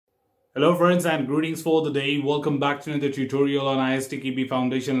Hello friends and greetings for the day. Welcome back to another tutorial on ISTQB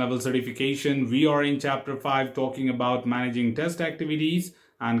Foundation Level certification. We are in chapter 5 talking about managing test activities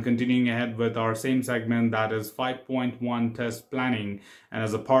and continuing ahead with our same segment, that is 5.1 test planning. And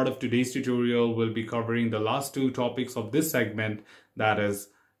as a part of today's tutorial, we'll be covering the last two topics of this segment, that is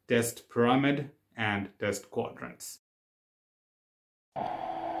test pyramid and test quadrants.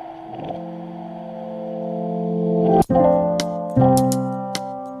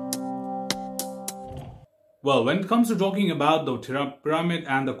 Well, when it comes to talking about the pyramid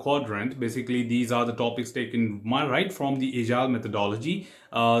and the quadrant, basically these are the topics taken right from the Agile methodology.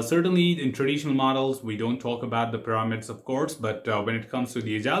 Certainly in traditional models, we don't talk about the pyramids, of course, but when it comes to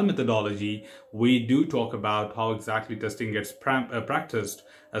the Agile methodology, we do talk about how exactly testing gets practiced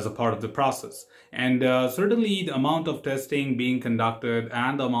as a part of the process. And certainly the amount of testing being conducted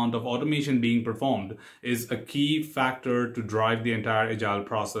and the amount of automation being performed is a key factor to drive the entire Agile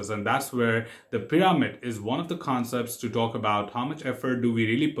process. And that's where the pyramid is one of the concepts to talk about how much effort do we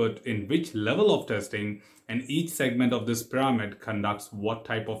really put in which level of testing, and each segment of this pyramid conducts what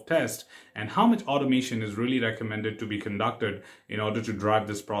type of test and how much automation is really recommended to be conducted in order to drive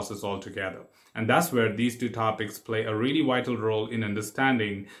this process altogether. And that's where these two topics play a really vital role in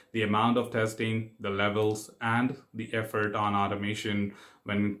understanding the amount of testing, the levels, and the effort on automation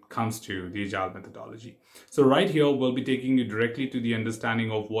when it comes to the Agile methodology. So right here, we'll be taking you directly to the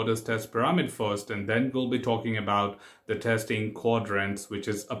understanding of what is test pyramid first, and then we'll be talking about the testing quadrants, which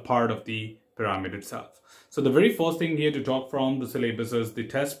is a part of the pyramid itself. So the very first thing here to talk from the syllabus is the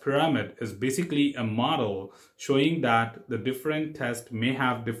test pyramid is basically a model showing that the different tests may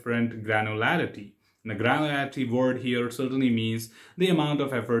have different granularity. And the granularity word here certainly means the amount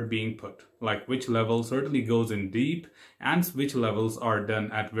of effort being put, like which level certainly goes in deep and which levels are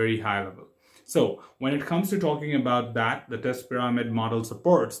done at very high level. So when it comes to talking about that, the test pyramid model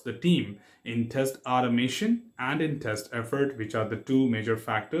supports the team in test automation and in test effort, which are the two major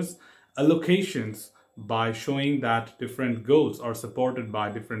factors, allocations by showing that different goals are supported by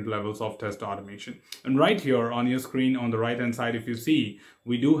different levels of test automation. And right here on your screen on the right hand side, if you see,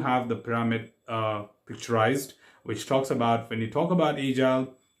 we do have the pyramid picturized, which talks about when you talk about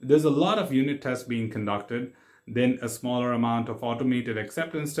Agile, there's a lot of unit tests being conducted, then a smaller amount of automated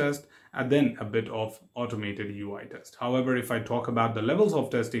acceptance test, and then a bit of automated UI test. However, if I talk about the levels of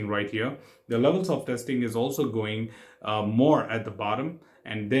testing right here, the levels of testing is also going more at the bottom,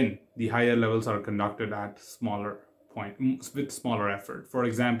 and then the higher levels are conducted at smaller point with smaller effort. For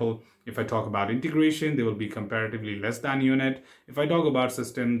example, if I talk about integration, they will be comparatively less than unit. If I talk about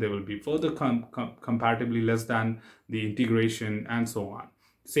system, they will be further comparatively less than the integration, and so on.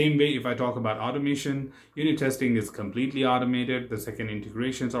 Same way, if I talk about automation, unit testing is completely automated. The second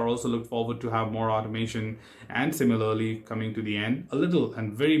integrations are also looked forward to have more automation. And similarly, coming to the end, a little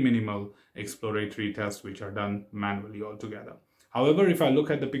and very minimal exploratory tests which are done manually altogether. However, if I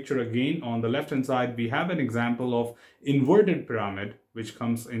look at the picture again, on the left hand side, we have an example of inverted pyramid, which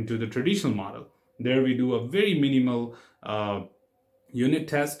comes into the traditional model. There we do a very minimal unit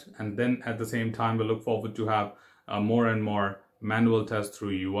test, and then at the same time, we look forward to have more and more manual tests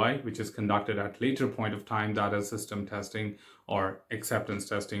through UI, which is conducted at later point of time, that is system testing or acceptance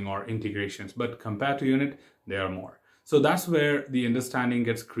testing or integrations. But compared to unit, there are more. So that's where the understanding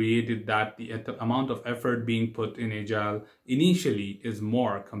gets created that the amount of effort being put in Agile initially is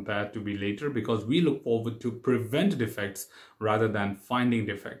more compared to be later, because we look forward to prevent defects rather than finding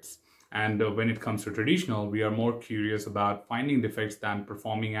defects. And when it comes to traditional, we are more curious about finding defects than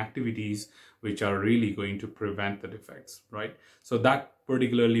performing activities which are really going to prevent the defects, right? So that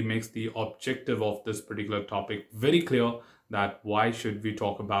particularly makes the objective of this particular topic very clear, that why should we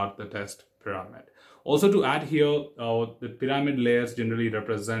talk about the test pyramid. Also to add here, the pyramid layers generally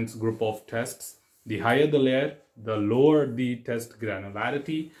represents group of tests. The higher the layer, the lower the test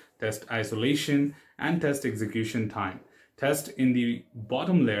granularity, test isolation, and test execution time. Tests in the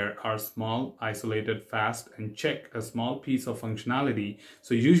bottom layer are small, isolated, fast, and check a small piece of functionality.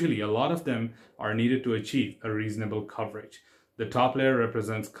 So usually a lot of them are needed to achieve a reasonable coverage. The top layer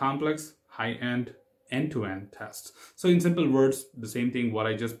represents complex, high-end, end-to-end tests. So in simple words, the same thing, what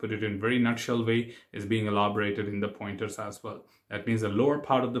I just put it in very nutshell way, is being elaborated in the pointers as well. That means the lower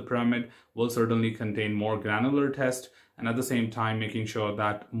part of the pyramid will certainly contain more granular tests, and at the same time making sure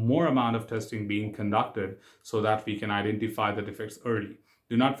that more amount of testing being conducted so that we can identify the defects early.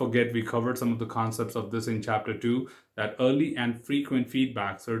 Do not forget, we covered some of the concepts of this in chapter 2, that early and frequent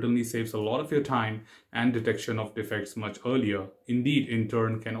feedback certainly saves a lot of your time, and detection of defects much earlier, indeed in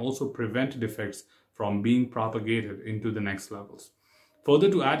turn can also prevent defects from being propagated into the next levels.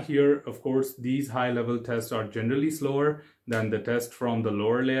 Further to add here, of course, these high-level tests are generally slower than the test from the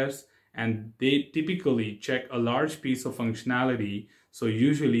lower layers, and they typically check a large piece of functionality. So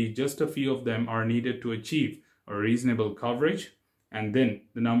usually just a few of them are needed to achieve a reasonable coverage. And then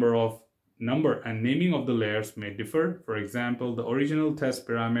the number and naming of the layers may differ. For example, the original test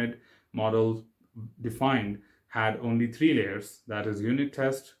pyramid model defined had only 3 layers, that is unit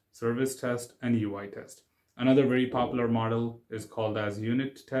test, service test, and UI test. Another very popular model is called as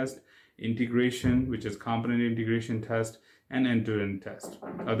unit test, integration, which is component integration test, and end-to-end test.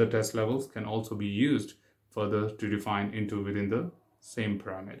 Other test levels can also be used further to define into within the same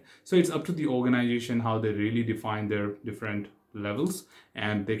pyramid. So it's up to the organization how they really define their different levels,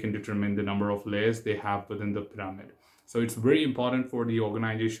 and they can determine the number of layers they have within the pyramid. So it's very important for the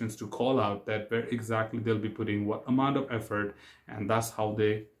organizations to call out that where exactly they'll be putting what amount of effort, and that's how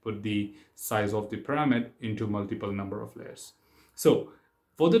they put the size of the pyramid into multiple number of layers. So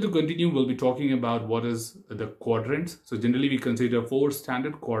further to continue, we'll be talking about what is the quadrants. So generally we consider 4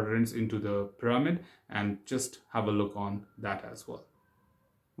 standard quadrants into the pyramid, and just have a look on that as well.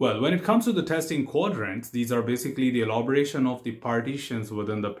 Well, when it comes to the testing quadrants, these are basically the elaboration of the partitions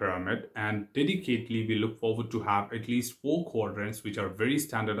within the pyramid, and dedicatedly we look forward to have at least 4 quadrants which are very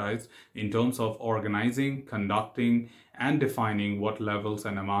standardized in terms of organizing, conducting, and defining what levels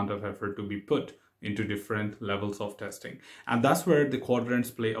and amount of effort to be put into different levels of testing. And that's where the quadrants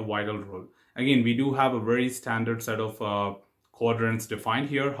play a vital role. Again, we do have a very standard set of quadrants defined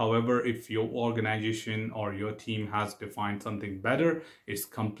here. However, if your organization or your team has defined something better, it's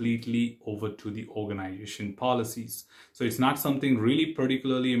completely over to the organization policies. So it's not something really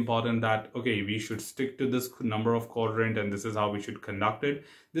particularly important that, okay, we should stick to this number of quadrant and this is how we should conduct it.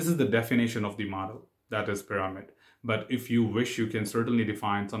 This is the definition of the model, that is pyramid. But if you wish, you can certainly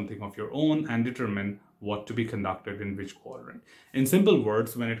define something of your own and determine what to be conducted in which quadrant. In simple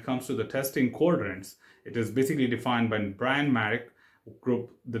words, when it comes to the testing quadrants, it is basically defined by Brian Marek,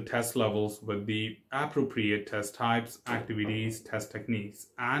 group the test levels with the appropriate test types, activities, test techniques,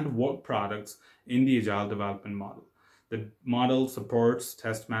 and work products in the Agile development model. The model supports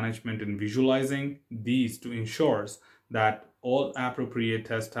test management and visualizing these to ensure that all appropriate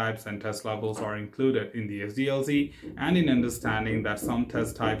test types and test levels are included in the SDLC, and in understanding that some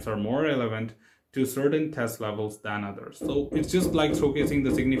test types are more relevant to certain test levels than others. So it's just like showcasing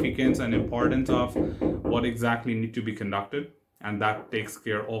the significance and importance of what exactly need to be conducted, and that takes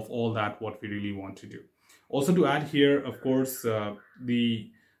care of all that what we really want to do. Also to add here, of course,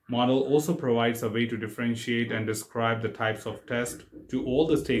 the model also provides a way to differentiate and describe the types of test to all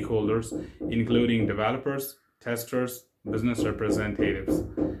the stakeholders, including developers, testers, business representatives.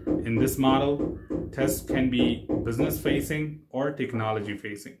 In this model, tests can be business facing or technology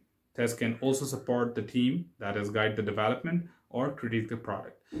facing. Tests can also support the team, that is guide the development or critique the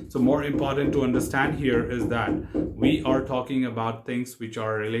product. So more important to understand here is that we are talking about things which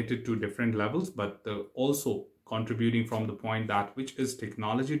are related to different levels, but also contributing from the point that which is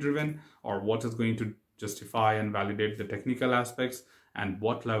technology driven, or what is going to justify and validate the technical aspects, and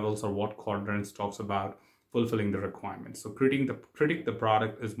what levels or what quadrants talks about fulfilling the requirements. So critique the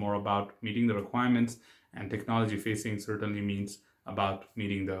product is more about meeting the requirements, and technology facing certainly means about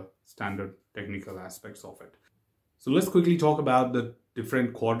meeting the standard technical aspects of it. So let's quickly talk about the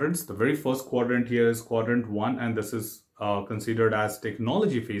different quadrants. The very first quadrant here is quadrant 1, and this is considered as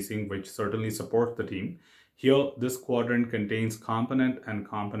technology facing, which certainly supports the team. Here, this quadrant contains component and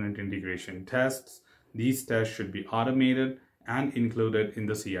component integration tests. These tests should be automated and included in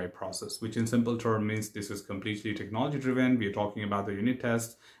the CI process, which in simple terms means this is completely technology driven. We are talking about the unit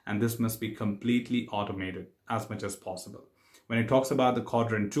tests, and this must be completely automated as much as possible. When it talks about the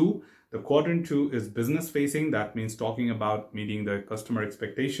quadrant 2, the quadrant 2 is business facing. That means talking about meeting the customer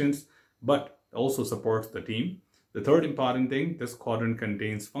expectations, but also supports the team. The third important thing, this quadrant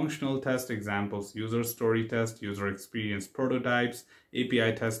contains functional test examples, user story test, user experience prototypes,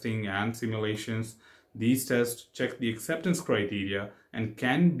 API testing, and simulations. These tests check the acceptance criteria and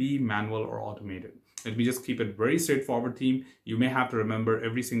can be manual or automated. Let me just keep it very straightforward, team. You may have to remember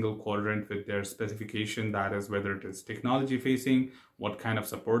every single quadrant with their specification, that is whether it is technology facing, what kind of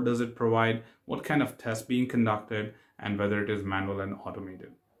support does it provide, what kind of test being conducted, and whether it is manual and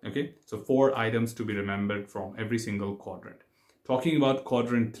automated. Okay, so 4 items to be remembered from every single quadrant. Talking about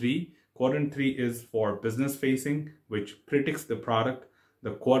quadrant 3, quadrant 3 is for business facing, which critiques the product.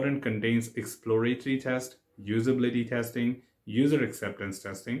 The quadrant contains exploratory test, usability testing, user acceptance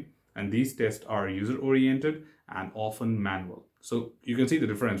testing, and these tests are user-oriented and often manual. So you can see the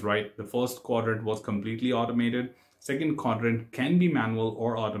difference, right? The first quadrant was completely automated. Second quadrant can be manual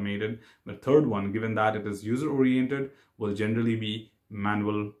or automated. The third one, given that it is user-oriented, will generally be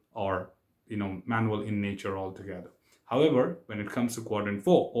manual or manual in nature altogether. However, when it comes to quadrant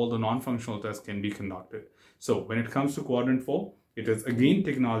 4, all the non-functional tests can be conducted. So when it comes to quadrant 4, it is again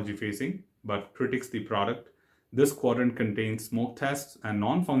technology facing, but critiques the product. This quadrant contains smoke tests and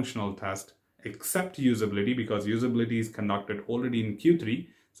non-functional tests, except usability, because usability is conducted already in Q3.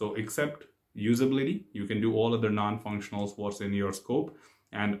 So except usability, you can do all other non-functionals what's in your scope.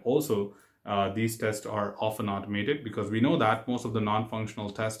 And also these tests are often automated, because we know that most of the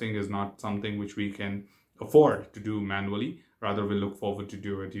non-functional testing is not something which we can afford to do manually. Rather, we look forward to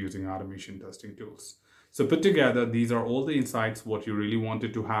do it using automation testing tools. So put together, these are all the insights what you really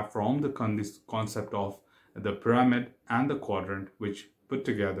wanted to have from the concept of the pyramid and the quadrant, which put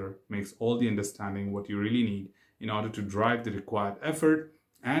together makes all the understanding what you really need in order to drive the required effort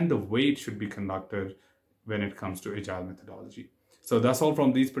and the way it should be conducted when it comes to Agile methodology. So that's all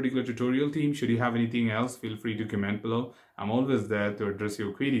from this particular tutorial team. Should you have anything else, feel free to comment below. I'm always there to address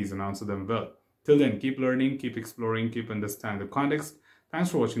your queries and answer them well. Till then, keep learning, keep exploring, keep understanding the context.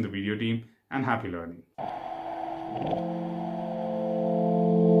 Thanks for watching the video team, and happy learning.